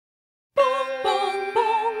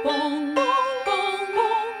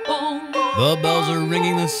The bells are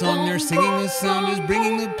ringing, the song they're singing, the sound is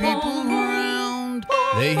bringing the people around.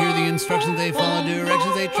 They hear the instructions, they follow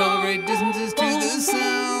directions, they travel great distances to the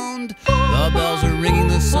sound. The bells are ringing,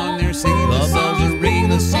 the song they're singing, the bells are ringing,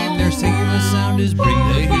 the song they're singing, the sound is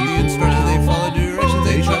bringing. They hear the instructions, they follow directions,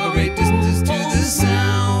 they travel great distances to the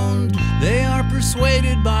sound. They are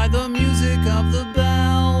persuaded by the music of the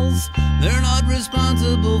bells. They're not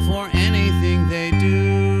responsible for anything they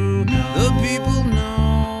do. The people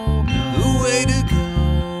know the way to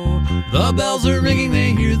go. The bells are ringing,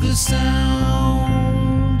 they hear the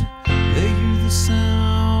sound. They hear the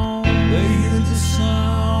sound. They hear the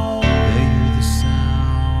sound. They hear the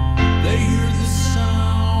sound. They hear the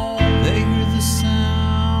sound. They hear the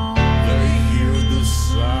sound. They hear the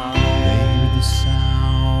sound. They hear the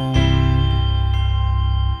sound.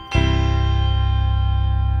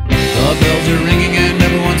 The bells are ringing and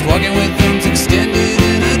everyone's walking with thumbs extended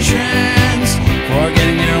in a trance,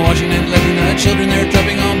 forgetting they're watching and letting the children they're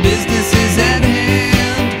dropping on businesses at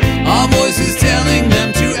hand. A voice is telling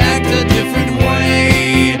them to act a different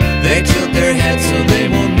way. They tilt their heads so they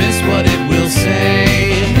won't miss what it will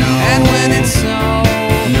say. And when it's so,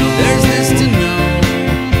 there's this to know.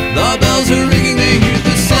 The bells are ringing, they hear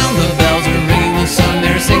the sound. The bells are ringing, the song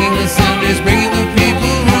they're singing, the sound is bringing the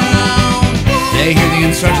people round. They hear the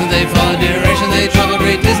instructions, they follow direction, they travel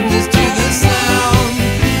great distances to the sound.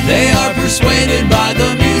 They are persuaded by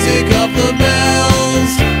the music of the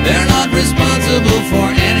bells. They're not responsible for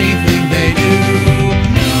anything they do.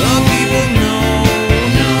 The people know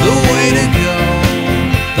the way to go.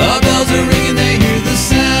 The bells are ringing, they hear the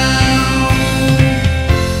sound.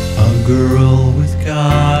 A girl with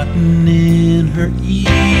cotton in her ears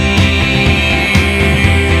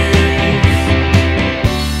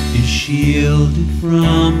is shielded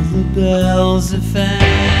from the bells' effect,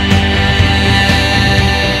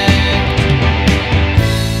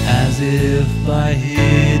 as if by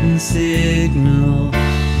hidden signal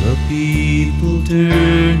the people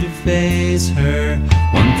turn to face her.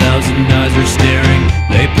 1,000 eyes are staring,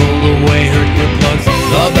 they pull